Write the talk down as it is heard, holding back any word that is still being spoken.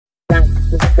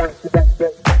Good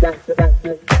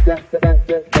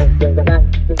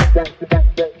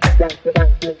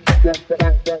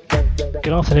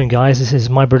afternoon, guys. This is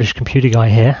My British Computer Guy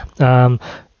here.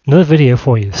 Another video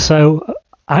for you. So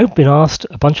I've been asked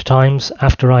a bunch of times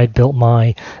after I built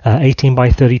my 18 by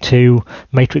 32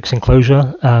 matrix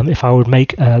enclosure if I would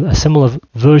make a similar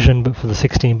version but for the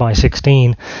 16 by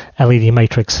 16 LED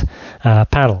matrix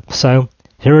panel. So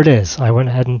here it is. I went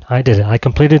ahead and I did it. I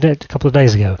completed it a couple of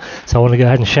days ago. So I want to go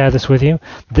ahead and share this with you.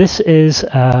 This is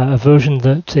a version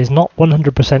that is not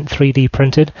 100% 3D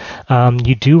printed.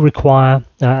 You do require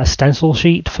a stencil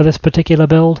sheet for this particular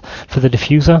build for the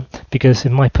diffuser, because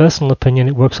in my personal opinion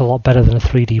it works a lot better than a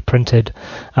 3D printed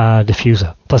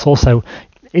diffuser. Plus also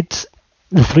the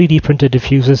 3D printed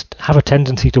diffusers have a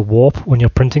tendency to warp when you're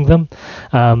printing them.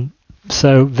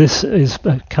 So this is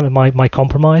kind of my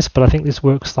compromise, but I think this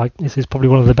works. This is probably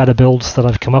one of the better builds that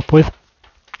I've come up with.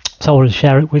 So I wanted to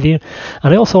share it with you.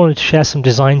 And I also wanted to share some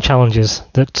design challenges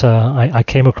that I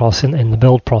came across in the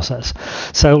build process.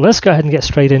 So let's go ahead and get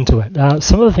straight into it.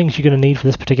 Some of the things you're going to need for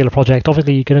this particular project,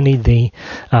 obviously you're going to need the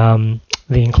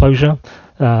enclosure.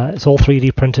 It's all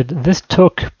 3D printed. This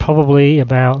took probably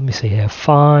about, let me see here,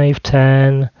 5,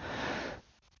 10,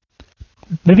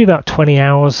 maybe about 20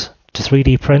 hours to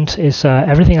 3D print.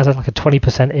 Everything has like a 20%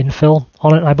 infill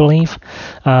on it, I believe.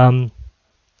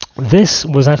 This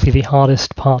was actually the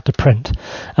hardest part to print,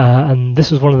 and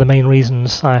this was one of the main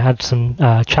reasons I had some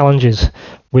challenges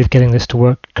with getting this to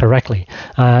work correctly.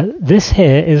 This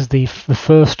here is the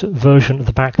first version of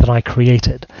the back that I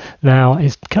created. Now,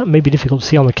 it's kind of maybe difficult to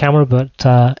see on the camera,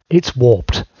 but it's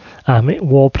warped. It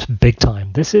warped big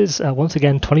time. This is, once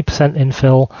again, 20%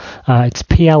 infill. It's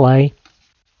PLA.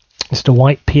 It's the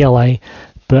white PLA,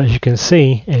 but as you can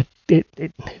see,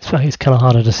 it's kind of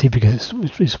harder to see because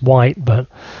it's white, but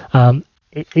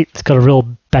it's got a real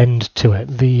bend to it.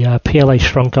 The PLA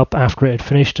shrunk up after it had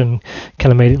finished and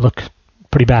kind of made it look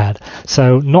pretty bad.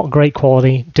 So not great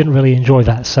quality, didn't really enjoy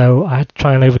that, so I had to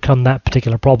try and overcome that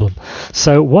particular problem.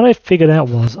 So what I figured out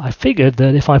was, I figured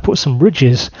that if I put some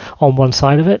ridges on one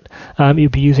side of it,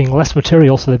 you'd be using less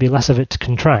material, so there'd be less of it to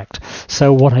contract.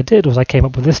 So what I did was I came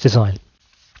up with this design.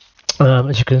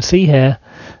 As you can see here,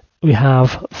 we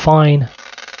have fine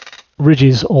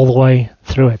ridges all the way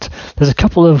through it. There's a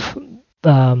couple of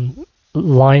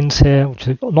lines here which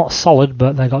are not solid,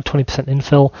 but they got 20%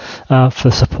 infill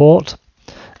for support.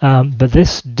 But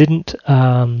this didn't.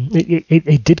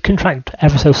 It did contract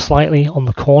ever so slightly on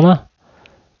the corner.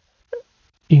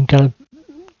 You can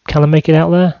kind of make it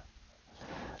out there.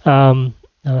 And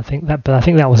I think that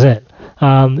was it.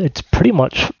 It's pretty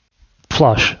much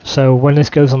flush, so when this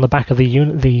goes on the back of the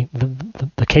unit,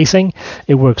 the casing,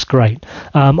 it works great.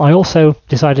 I also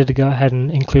decided to go ahead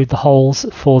and include the holes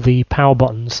for the power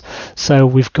buttons. So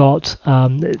we've got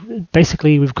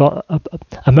basically we've got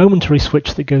a momentary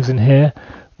switch that goes in here,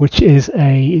 which is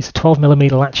a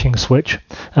 12mm latching switch,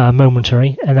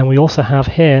 momentary, and then we also have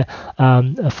here a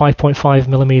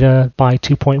 5.5mm by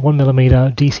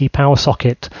 2.1mm DC power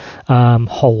socket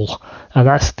hole, and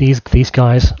that's these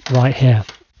guys right here.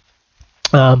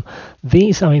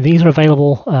 These are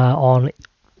available on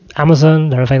Amazon.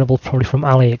 They're available probably from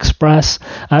AliExpress.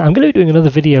 I'm going to be doing another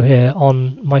video here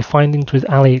on my findings with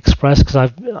AliExpress, because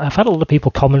I've had a lot of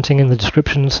people commenting in the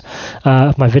descriptions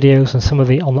of my videos and some of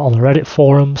the on the Reddit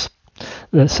forums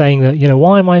that saying that,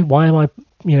 why am I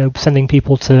sending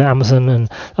people to Amazon and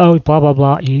blah blah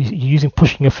blah,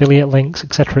 pushing affiliate links,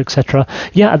 etc., etc.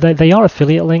 Yeah, they are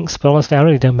affiliate links, but honestly I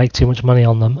really don't make too much money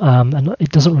on them, and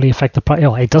it doesn't really affect the price.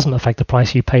 It doesn't affect the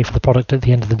price you pay for the product at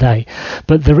the end of the day.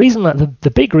 But the reason that the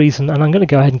big reason, and I'm going to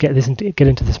go ahead and get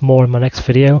into this more in my next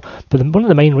video, but one of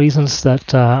the main reasons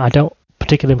that I don't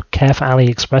particularly care for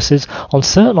AliExpress is on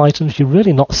certain items you're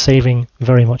really not saving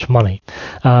very much money,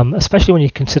 especially when you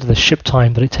consider the ship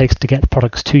time that it takes to get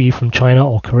products to you from China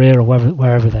or Korea or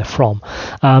wherever they're from.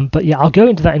 But yeah, I'll go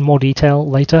into that in more detail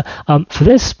later. For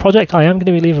this project, I am going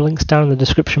to be leaving links down in the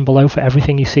description below for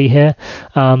everything you see here.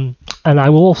 And I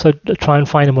will also try and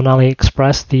find them on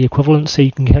AliExpress, the equivalent, so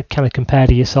you can kind of compare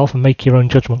to yourself and make your own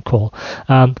judgment call.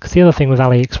 Because the other thing with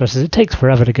AliExpress is it takes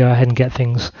forever to go ahead and get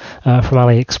things from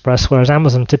AliExpress, whereas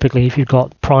Amazon, typically, if you've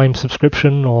got Prime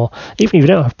subscription, or even if you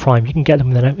don't have Prime, you can get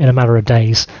them in a matter of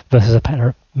days versus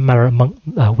a matter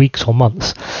of weeks or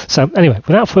months. So anyway,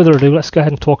 without further ado, let's go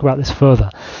ahead and talk about this further.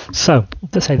 So,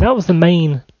 let's say that was the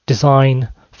main design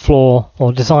flaw,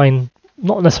 or design,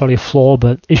 not necessarily a flaw,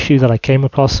 but issue that I came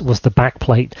across, was the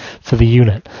backplate for the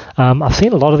unit. I've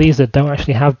seen a lot of these that don't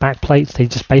actually have backplates. They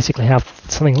just basically have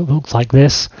something that looks like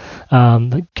this,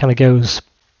 that kind of goes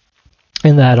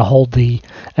in there to hold the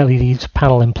LED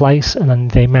panel in place, and then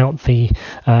they mount the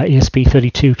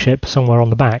ESP32 chip somewhere on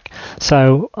the back.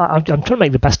 So I'm trying to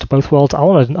make the best of both worlds. I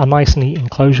want a nice neat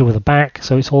enclosure with a back,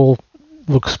 so it's all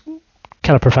looks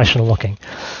kind of professional looking.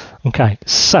 Okay,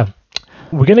 so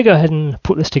we're going to go ahead and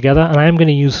put this together, and I am going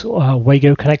to use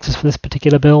Wago connectors for this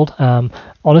particular build.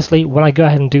 Honestly, when I go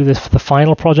ahead and do this for the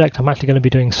final project, I'm actually going to be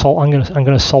doing I'm going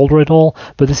to solder it all,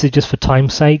 but this is just for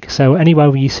time's sake. So anywhere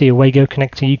where you see a Wago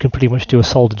connector, you can pretty much do a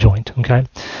solder joint. Okay.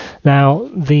 Now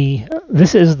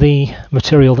this is the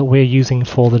material that we're using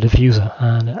for the diffuser,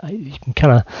 and you can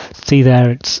kind of see there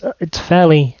it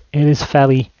is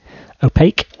fairly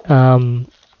opaque.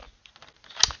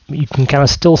 You can kind of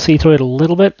still see through it a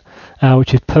little bit,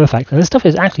 which is perfect. And this stuff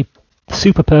is actually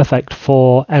super perfect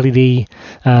for LED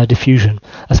diffusion,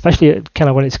 especially kind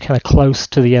of when it's kind of close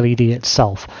to the LED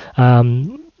itself.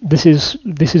 This is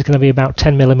going to be about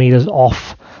 10 millimeters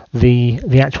off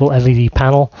the actual LED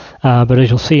panel, but as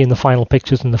you'll see in the final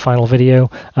pictures in the final video,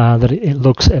 that it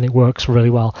looks and it works really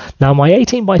well. Now, my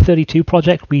 18x32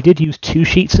 project, we did use 2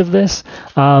 sheets of this,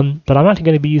 but I'm actually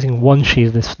going to be using 1 sheet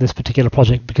of this particular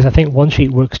project, because I think 1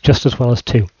 sheet works just as well as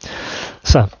 2.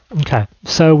 So, okay,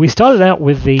 so we started out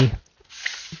with the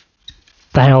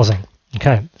housing.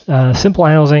 Okay, simple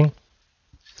housing.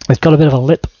 It's got a bit of a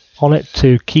lip on it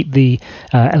to keep the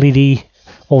LED,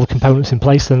 all the components in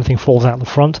place so nothing falls out the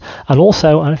front. And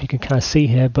also, I don't know if you can kind of see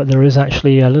here, but there is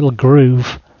actually a little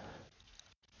groove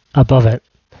above it,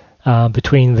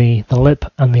 between the lip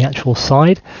and the actual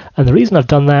side. And the reason I've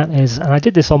done that is, and I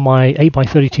did this on my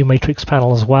 8x32 matrix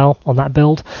panel as well on that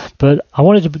build, but I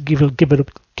wanted to give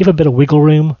a bit of wiggle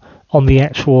room on the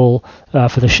actual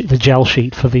for the gel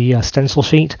sheet, for the stencil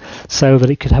sheet, so that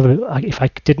it could have if I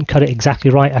didn't cut it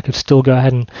exactly right, I could still go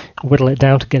ahead and whittle it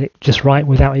down to get it just right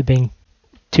without it being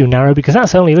too narrow, because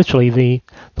that's only literally the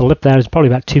lip there is probably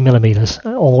about 2 millimeters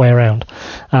all the way around.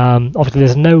 Obviously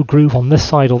there's no groove on this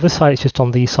side or this side, it's just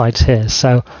on these sides here.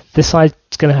 So this side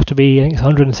is going to have to be, I think it's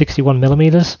 161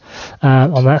 millimeters.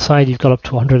 On that side you've got up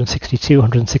to 162,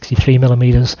 163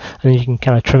 millimeters, and then you can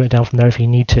kind of trim it down from there if you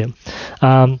need to.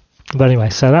 But anyway,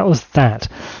 so that was that.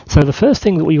 So the first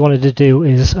thing that we wanted to do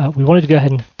is we wanted to go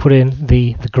ahead and put in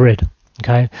the grid.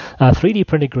 Okay, 3D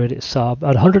printed grid. It's about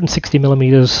 160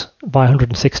 millimeters by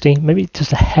 160, maybe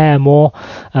just a hair more,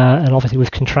 and obviously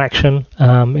with contraction,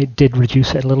 it did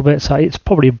reduce it a little bit. So it's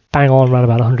probably bang on around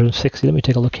about 160. Let me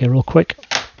take a look here real quick.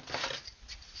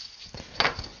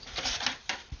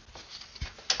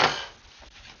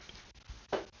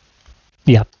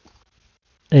 Yeah,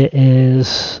 it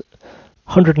is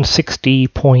 160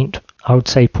 I would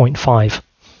say 0.5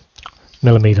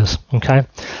 millimeters. Okay,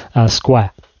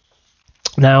 square.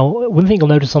 Now, one thing you'll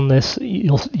notice on this,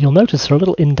 you'll notice there are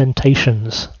little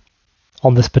indentations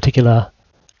on this particular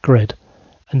grid,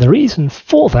 and the reason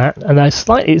for that, and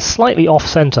it's slightly off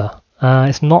center.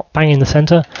 It's not bang in the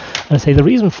center. And I say the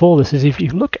reason for this is if you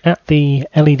look at the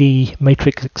LED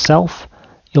matrix itself,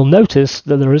 you'll notice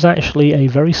that there is actually a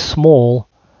very small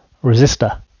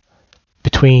resistor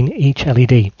between each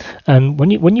LED. And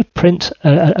when you print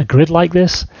a grid like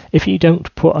this, if you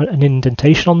don't put an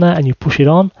indentation on there and you push it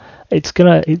on,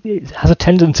 it has a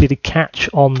tendency to catch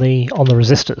on the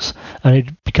resistors, and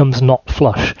it becomes not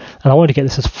flush. And I want to get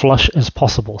this as flush as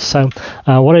possible. So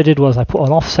what I did was I put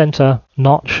an off-center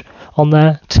notch on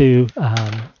there to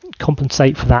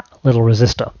compensate for that little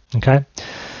resistor. Okay.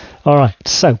 All right.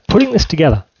 So putting this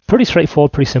together, pretty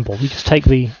straightforward, pretty simple. We just take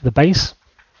the base,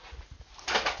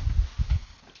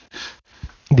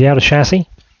 the outer chassis.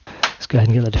 Let's go ahead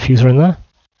and get the diffuser in there.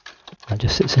 That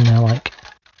just sits in there like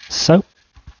so.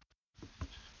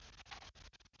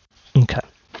 Okay,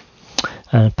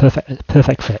 and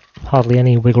perfect fit. Hardly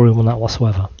any wiggle room on that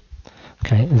whatsoever.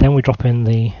 Okay, and then we drop in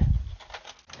the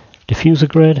diffuser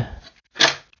grid,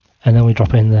 and then we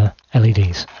drop in the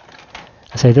LEDs.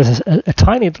 I say there's a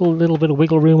tiny little bit of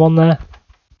wiggle room on there,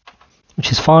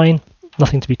 which is fine.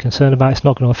 Nothing to be concerned about. It's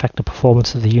not going to affect the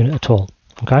performance of the unit at all.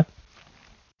 Okay.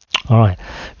 All right.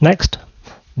 Next,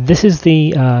 this is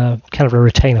the kind of a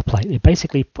retainer plate. It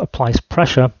basically applies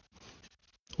pressure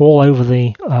all over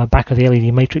the back of the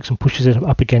LED matrix and pushes it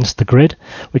up against the grid,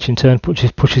 which in turn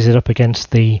pushes it up against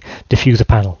the diffuser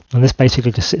panel. And this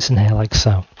basically just sits in here like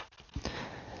so.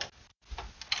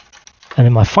 And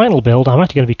in my final build, I'm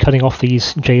actually going to be cutting off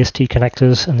these JST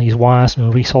connectors and these wires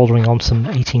and resoldering on some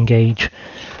 18 gauge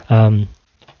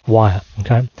wire.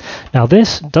 Okay. Now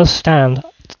this does stand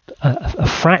a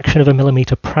fraction of a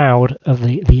millimeter proud of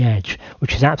the edge,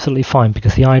 which is absolutely fine,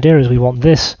 because the idea is we want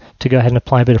this to go ahead and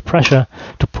apply a bit of pressure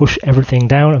to push everything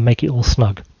down and make it all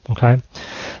snug. Okay,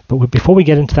 But before we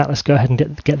get into that, let's go ahead and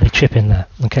get the chip in there.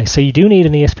 Okay, so you do need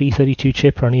an ESP32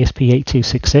 chip or an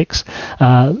ESP8266.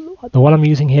 The one I'm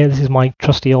using here, this is my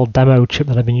trusty old demo chip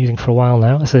that I've been using for a while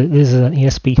now. So this is an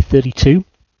ESP32.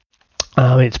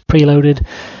 It's preloaded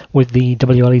with the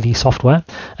WLED software,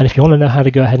 and if you want to know how to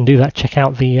go ahead and do that, check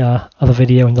out the other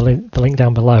video in the link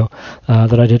down below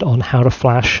that I did on how to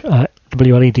flash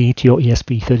WLED to your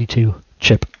ESP32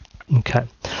 chip. Okay,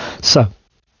 so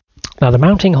now the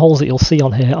mounting holes that you'll see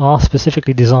on here are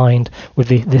specifically designed with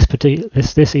this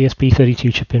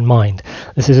ESP32 chip in mind.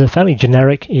 This is a fairly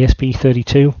generic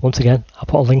ESP32. Once again, I'll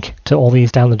put a link to all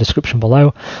these down in the description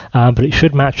below, but it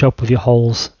should match up with your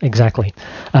holes exactly.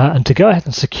 And to go ahead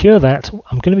and secure that,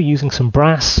 I'm going to be using some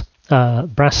brass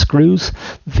screws.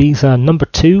 These are number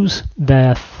 2s.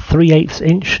 They're 3/8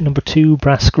 inch number 2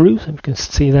 brass screws. You can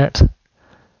see that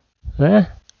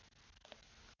there.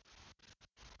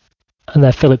 And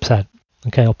they're Phillips head,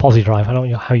 okay, or posi drive. I don't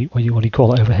know what you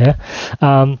call it over here.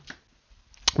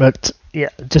 But yeah,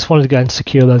 just wanted to go and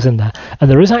secure those in there. And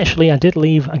there is actually, I did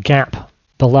leave a gap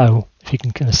below, if you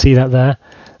can kind of see that there,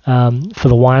 for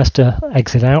the wires to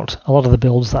exit out. A lot of the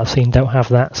builds that I've seen don't have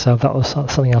that, so that was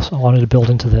something else I wanted to build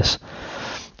into this.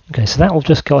 Okay, so that will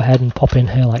just go ahead and pop in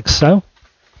here like so.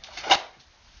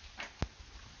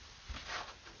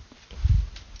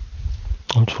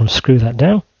 I just want to screw that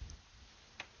down.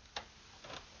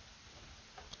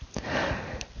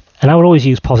 And I would always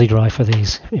use posi drive for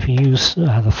these. If you use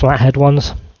the flathead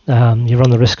ones, you run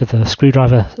the risk of the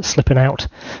screwdriver slipping out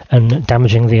and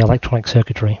damaging the electronic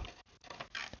circuitry,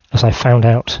 as I found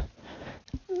out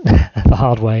the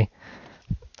hard way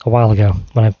a while ago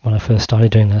when I first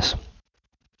started doing this.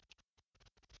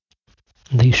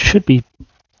 These should be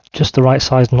just the right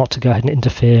size not to go ahead and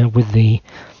interfere with the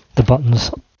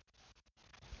buttons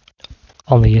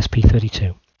on the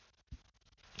ESP32.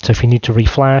 So if you need to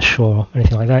reflash or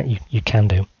anything like that, you can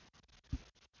do.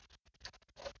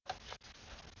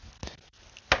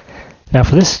 Now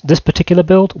for this particular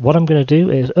build, what I'm going to do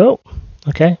is,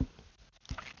 okay,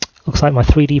 looks like my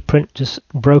 3D print just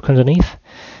broke underneath.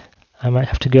 I might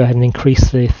have to go ahead and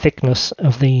increase the thickness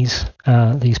of these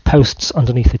posts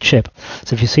underneath the chip.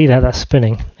 So if you see that's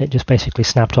spinning, it just basically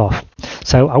snapped off.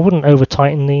 So I wouldn't over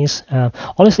tighten these.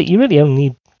 Honestly, you really only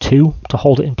need 2 to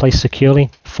hold it in place securely.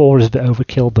 4 is a bit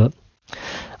overkill, but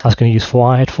I was going to use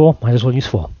 4. I had 4, might as well use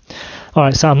 4.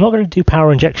 Alright, so I'm not going to do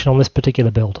power injection on this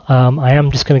particular build. I am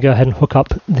just going to go ahead and hook up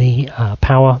the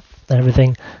power and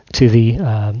everything to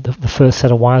the first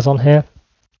set of wires on here.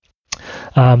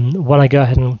 When I go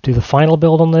ahead and do the final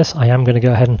build on this, I am going to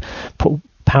go ahead and put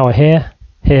power here,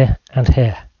 here, and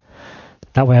here.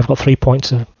 That way I've got 3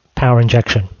 points of power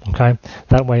injection. Okay,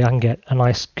 that way I can get a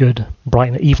nice, good,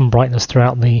 even brightness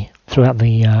throughout the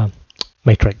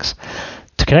matrix.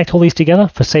 To connect all these together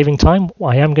for saving time,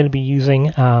 I am going to be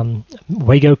using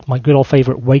Wago, my good old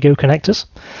favorite Wago connectors.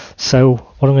 So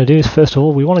what I'm going to do is, first of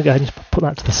all, we want to go ahead and put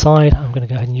that to the side. I'm going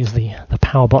to go ahead and use the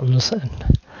power buttons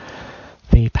and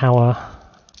the power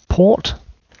port.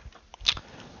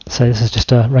 So this is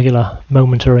just a regular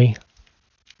momentary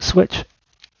switch.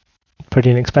 Pretty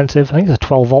inexpensive. I think it's a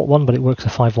 12 volt one, but it works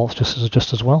at 5 volts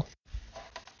just as well.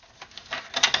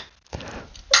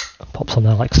 Pops on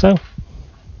there like so.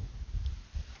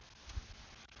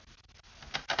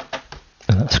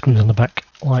 And that screws on the back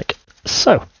like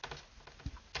so.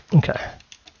 Okay.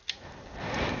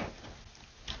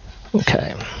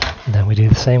 Okay. And then we do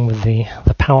the same with the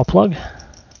power plug.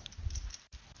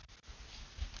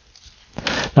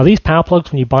 Now these power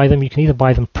plugs, when you buy them, you can either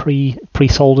buy them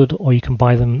pre-soldered or you can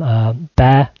buy them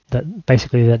bare, that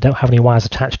basically they don't have any wires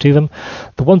attached to them.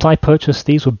 The ones I purchased,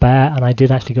 these were bare, and I did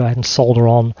actually go ahead and solder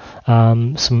on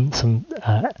some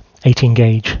 18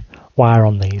 gauge wire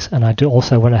on these, and I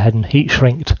also went ahead and heat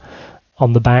shrinked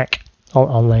on the back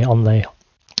on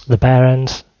the bare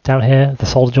ends down here, the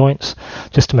solder joints,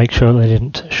 just to make sure they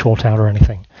didn't short out or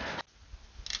anything.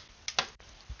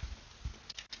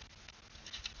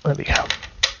 There we go.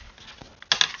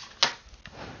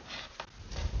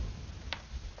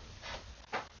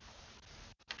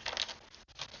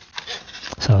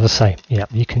 So as I say, yeah,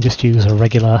 you can just use a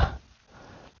regular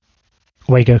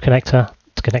Wago connector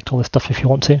to connect all this stuff if you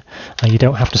want to. You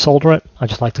don't have to solder it. I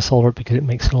just like to solder it because it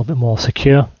makes it a little bit more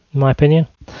secure, in my opinion.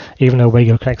 Even though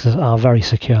Wago connectors are very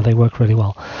secure, they work really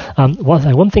well.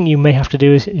 One thing you may have to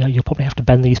do is, you'll probably have to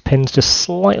bend these pins just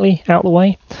slightly out of the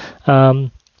way.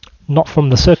 Not from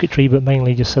the circuitry, but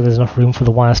mainly just so there's enough room for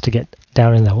the wires to get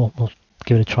down in there. We'll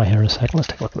give it a try here in a second. Let's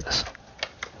take a look at this.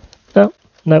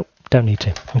 No, don't need to.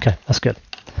 Okay, that's good.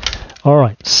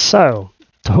 Alright, so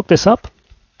to hook this up,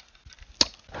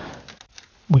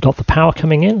 we got the power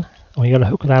coming in. and we're going to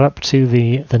hook that up to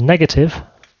the negative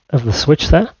of the switch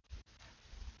there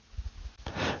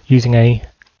using a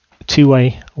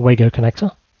two-way Wago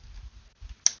connector.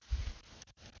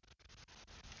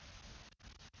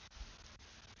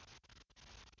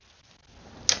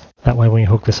 That way when you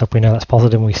hook this up we know that's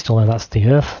positive and we still know that's the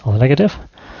earth or the negative.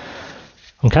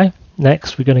 Okay,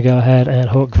 next we're going to go ahead and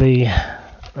hook the,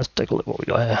 let's take a look what we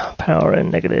got here, power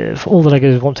and negative. All the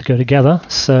negatives want to go together,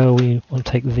 so we want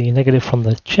to take the negative from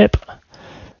the chip,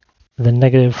 the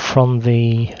negative from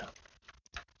the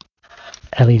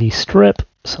LED strip,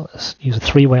 so let's use a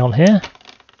three-way on here,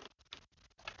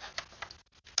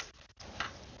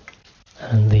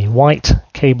 and the white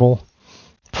cable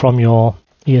from your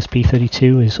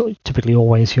ESP32 is typically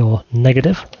always your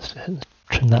negative. Let's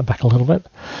trim that back a little bit.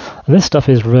 And this stuff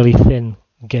is really thin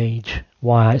gauge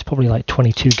wire. It's probably like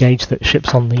 22 gauge that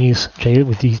ships on these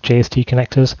with these JST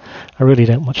connectors. I really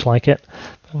don't much like it.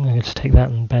 I'm going to just take that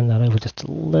and bend that over just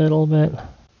a little bit,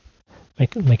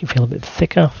 make it feel a bit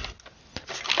thicker.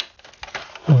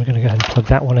 And we're going to go ahead and plug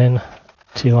that one in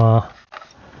to our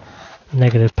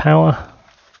negative power.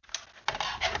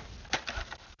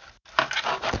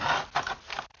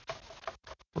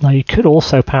 Now you could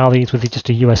also power these with just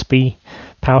a USB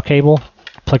power cable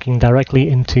plugging directly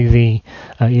into the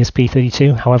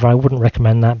ESP32. However, I wouldn't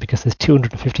recommend that because there's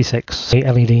 256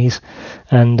 LEDs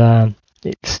and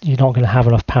you're not going to have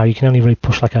enough power. You can only really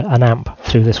push like an amp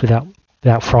through this without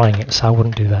frying it, so I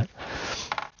wouldn't do that.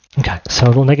 Okay,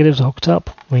 so the negatives are hooked up.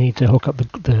 We need to hook up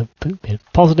the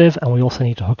positive, and we also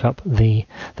need to hook up the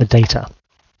data.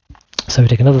 So we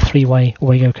take another three-way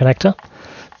Wago connector.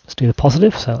 Let's do the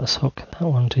positive, so let's hook that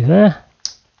one to there.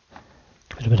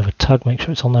 Give it a bit of a tug, make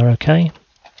sure it's on there okay.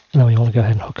 And then we want to go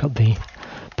ahead and hook up the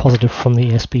positive from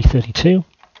the ESP32.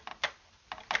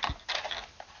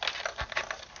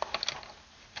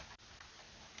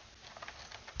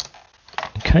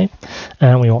 Okay,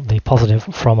 and we want the positive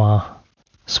from our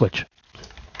switch.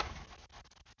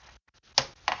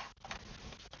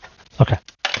 Okay,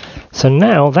 so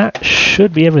now that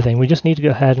should be everything. We just need to go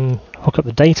ahead and hook up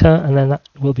the data and then that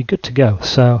will be good to go.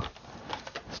 So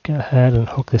let's go ahead and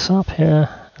hook this up here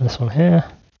and this one here.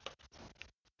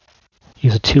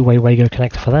 Use a two-way Wago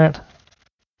connector for that.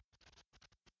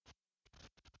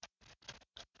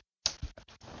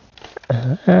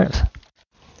 And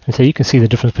so you can see the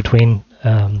difference between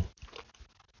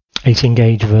 18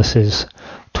 gauge versus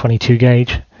 22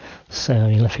 gauge. So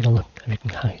if you can look, if you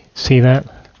can see that,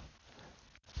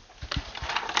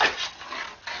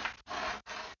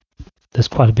 there's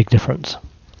quite a big difference.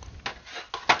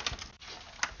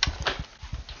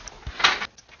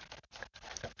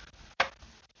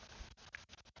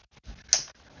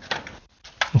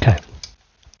 Okay,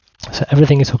 so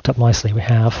everything is hooked up nicely. We're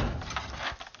going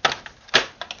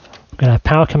to have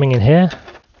power coming in here,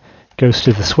 goes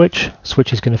to the switch.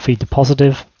 Switch is going to feed the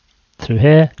positive through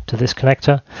here to this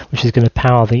connector, which is going to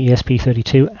power the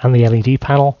ESP32 and the LED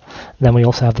panel. And then we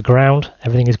also have the ground.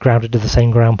 Everything is grounded to the same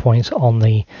ground point on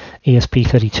the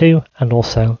ESP32 and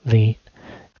also the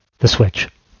switch.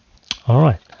 All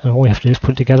right, and all we have to do is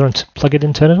put it together and plug it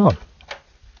in, turn it on.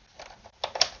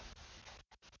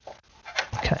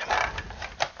 Okay.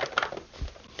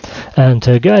 And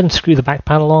to go ahead and screw the back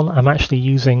panel on, I'm actually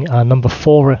using number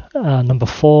four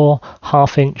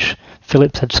 1/2"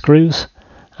 Phillips head screws.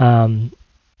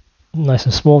 Nice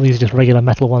and small. These are just regular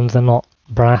metal ones, they're not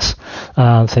brass.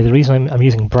 So the reason I'm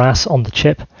using brass on the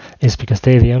chip is because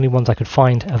they're the only ones I could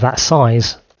find of that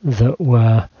size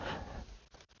that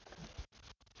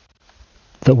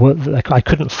I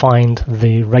couldn't find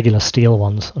the regular steel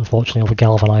ones, unfortunately, or the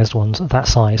galvanized ones of that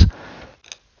size.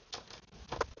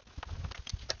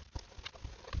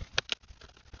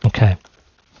 Okay,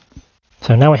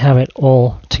 so now we have it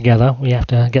all together. We have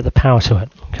to get the power to it.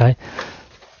 Okay,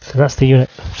 so that's the unit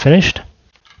finished.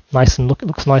 Nice and it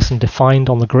looks nice and defined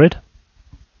on the grid.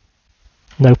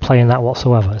 No play in that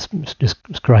whatsoever.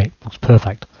 It's great. Looks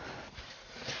perfect.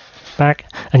 Back,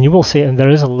 and you will see it, and there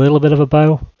is a little bit of a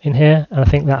bow in here, and I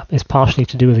think that is partially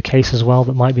to do with the case as well.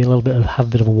 That might be have a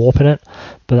bit of a warp in it,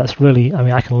 but that's really, I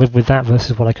mean, I can live with that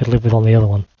versus what I could live with on the other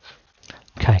one.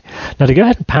 Okay, now to go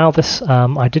ahead and power this,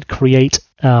 I did create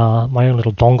my own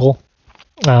little dongle.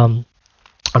 I'm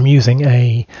using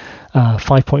a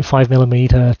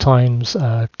 5.5mm times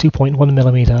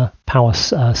 2.1mm power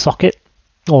socket,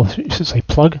 or I should say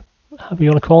plug, however you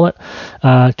want to call it,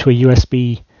 to a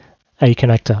USB-A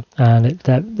connector, and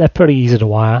they're pretty easy to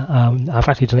wire. I've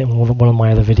actually done it in one of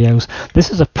my other videos. This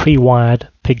is a pre-wired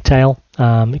pigtail.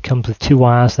 It comes with two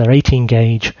wires. They're 18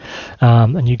 gauge,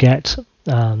 and you get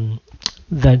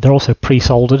they're also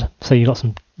pre-soldered, so you've got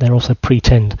some they're also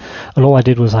pre-tinned. And all I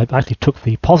did was I actually took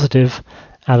the positive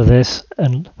out of this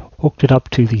and hooked it up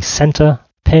to the center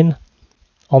pin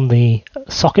on the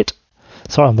socket,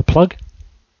 sorry, on the plug,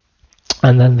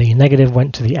 and then the negative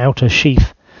went to the outer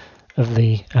sheath of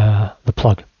the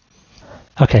plug.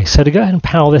 Okay, so to go ahead and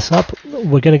power this up,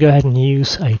 we're going to go ahead and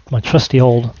use my trusty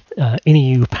old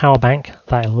INEU power bank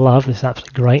that I love. This is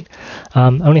absolutely great.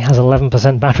 Only has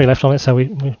 11% battery left on it, so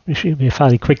we should be a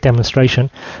fairly quick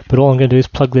demonstration. But all I'm going to do is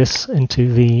plug this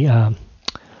into the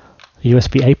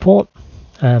USB-A port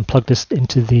and plug this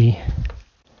into the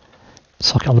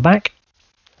socket on the back,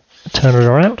 turn it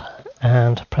around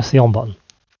and press the on button.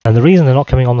 And the reason they're not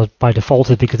coming on by default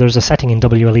is because there's a setting in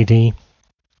WLED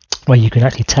where you can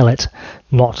actually tell it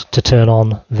not to turn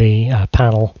on the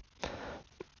panel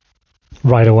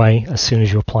right away as soon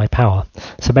as you apply power.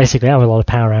 So basically I have a lot of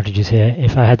power outages here.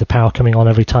 If I had the power coming on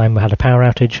every time we had a power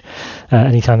outage,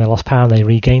 anytime they lost power and they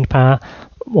regained power,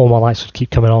 all my lights would keep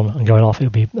coming on and going off. It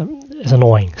would be it's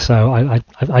annoying, so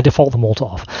I default them all to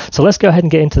off. So let's go ahead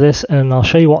and get into this, and I'll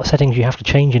show you what settings you have to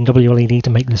change in WLED to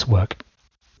make this work.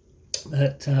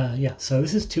 But yeah, so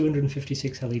this is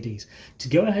 256 LEDs. To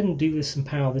go ahead and do this and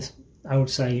power this, I would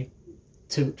say,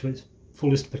 to its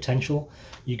fullest potential,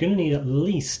 you're going to need at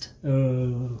least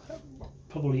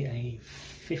probably a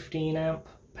 15 amp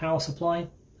power supply.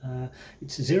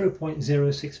 It's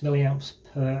 0.06 milliamps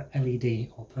per LED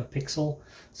or per pixel,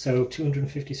 so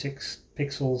 256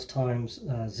 pixels times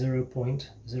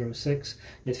 0.06.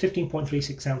 It's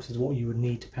 15.36 amps is what you would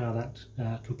need to power that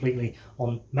completely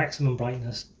on maximum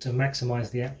brightness to maximize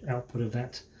the output of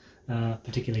that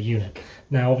particular unit.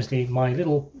 Now obviously my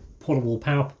little portable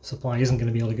power supply isn't going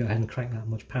to be able to go ahead and crank that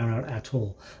much power out at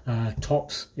all.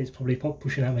 Tops, it's probably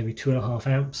pushing out maybe 2.5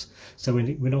 amps, so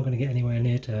we're not going to get anywhere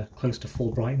near to close to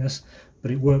full brightness, but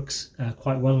it works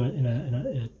quite well in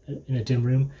a dim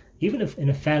room, even if in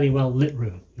a fairly well lit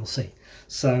room, you'll see.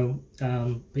 So,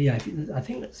 but yeah, I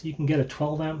think that you can get a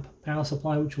 12 amp power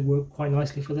supply, which will work quite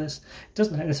nicely for this. It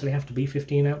doesn't necessarily have to be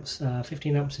 15 amps.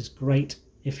 15 amps is great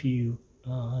if you,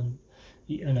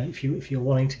 if you're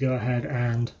wanting to go ahead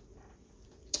and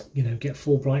get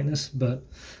full brightness, but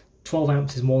 12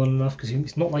 amps is more than enough, because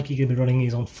it's not like you're going to be running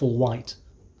these on full white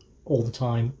all the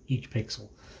time, each pixel.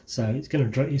 So it's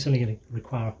only going to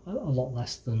require a lot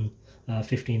less than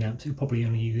 15 amps. You'll probably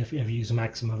only ever use a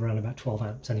maximum of around about 12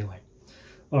 amps anyway.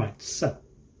 Alright, so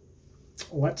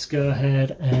let's go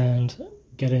ahead and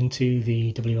get into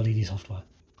the WLED software.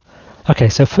 Okay,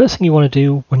 so first thing you want to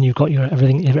do when you've got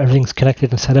everything's connected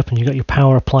and set up and you've got your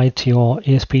power applied to your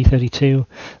ESP32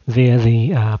 via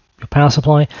the your power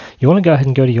supply, you want to go ahead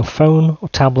and go to your phone or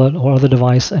tablet or other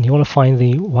device, and you want to find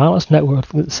the wireless network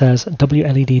that says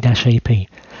WLED-AP.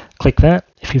 Click that.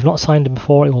 If you've not signed in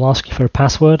before, it will ask you for a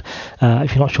password.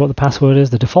 If you're not sure what the password is,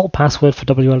 the default password for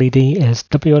WLED is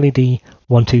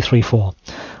WLED1234.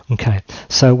 Okay,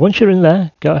 so once you're in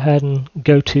there, go ahead and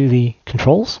go to the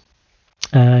controls,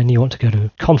 and you want to go to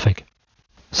config.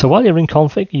 So while you're in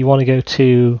config, you want to go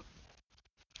to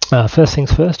first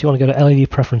things first, you want to go to LED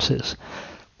preferences.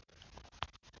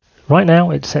 Right now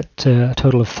it's set to a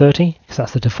total of 30, because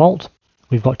that's the default.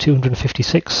 We've got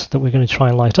 256 that we're going to try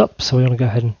and light up, so we want to go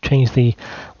ahead and change the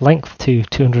length to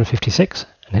 256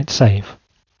 and hit save.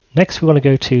 Next we want to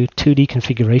go to 2D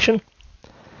configuration,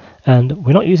 and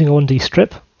we're not using a 1D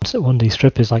strip. So 1D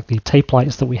strip is like the tape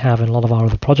lights that we have in a lot of our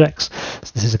other projects.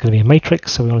 So this is going to be a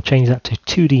matrix, so we want to change that to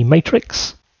 2D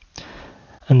matrix,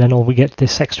 and then we get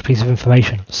this extra piece of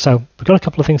information. So we've got a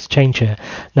couple of things to change here.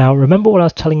 Now remember what I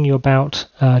was telling you about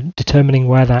determining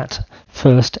where that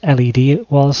first LED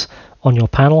was on your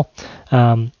panel.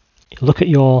 Look at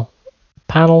your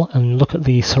panel and look at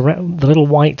the little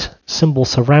white symbol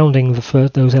surrounding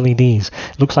those LEDs.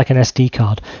 It looks like an SD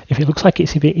card. If it looks like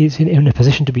it's in a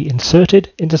position to be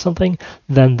inserted into something,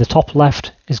 then the top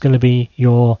left is going to be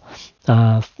your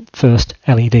first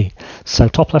LED. So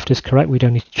top left is correct, we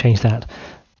don't need to change that.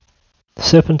 The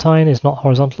serpentine is not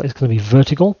horizontal, it's going to be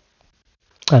vertical,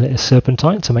 and it is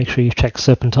serpentine, so make sure you check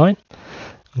serpentine.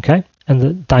 Okay, and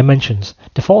the dimensions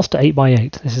defaults to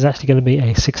 8x8. This is actually going to be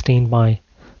a 16x16,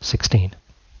 and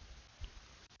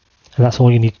that's all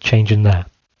you need to change in there.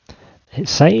 Hit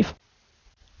save,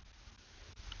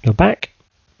 go back,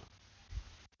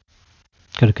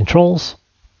 go to controls,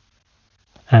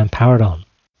 and power it on.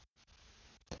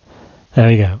 There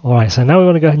we go. Alright, so now we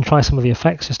want to go ahead and try some of the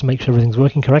effects just to make sure everything's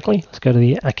working correctly. Let's go to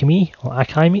the Akai or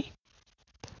Akai,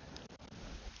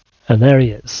 and there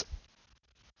he is.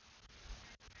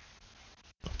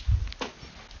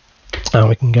 And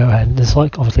we can go ahead. There's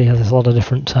obviously there's a lot of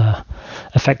different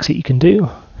effects that you can do.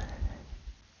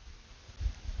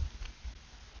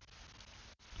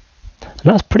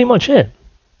 And that's pretty much it.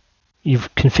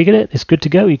 You've configured it, it's good to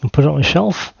go, you can put it on a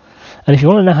shelf. And if you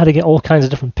want to know how to get all kinds of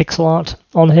different pixel art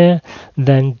on here,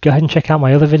 then go ahead and check out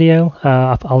my other video.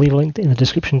 I'll leave a link in the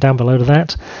description down below to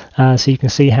that, so you can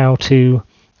see how to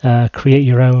create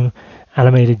your own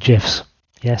animated GIFs.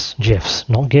 Yes, GIFs,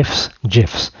 not GIFs,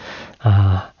 GIFs.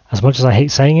 As much as I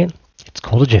hate saying it, it's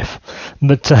called a GIF.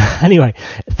 But anyway,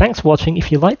 thanks for watching.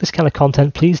 If you like this kind of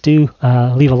content, please do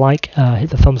leave a like, hit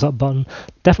the thumbs up button.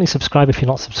 Definitely subscribe if you're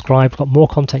not subscribed. Got more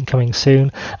content coming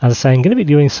soon. As I say, I'm going to be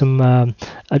doing some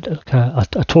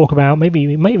a talk about, maybe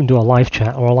we may even do a live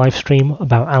chat or a live stream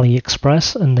about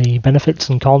AliExpress and the benefits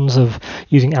and cons of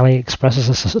using AliExpress as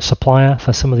a supplier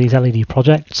for some of these LED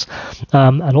projects.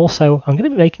 And also, I'm going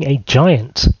to be making a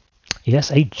giant,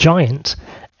 yes, a giant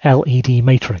LED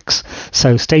matrix,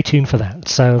 so stay tuned for that.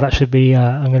 So that should be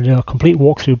I'm going to do a complete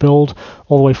walkthrough build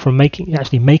all the way from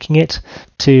actually making it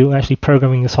to actually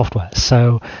programming the software,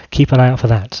 so keep an eye out for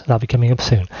that. That'll be coming up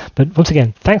soon. But once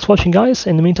again, thanks for watching, guys.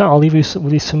 In the meantime, I'll leave you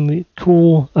with some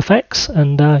cool effects,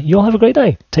 and you all have a great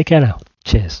day. Take care now.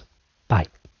 Cheers. Bye.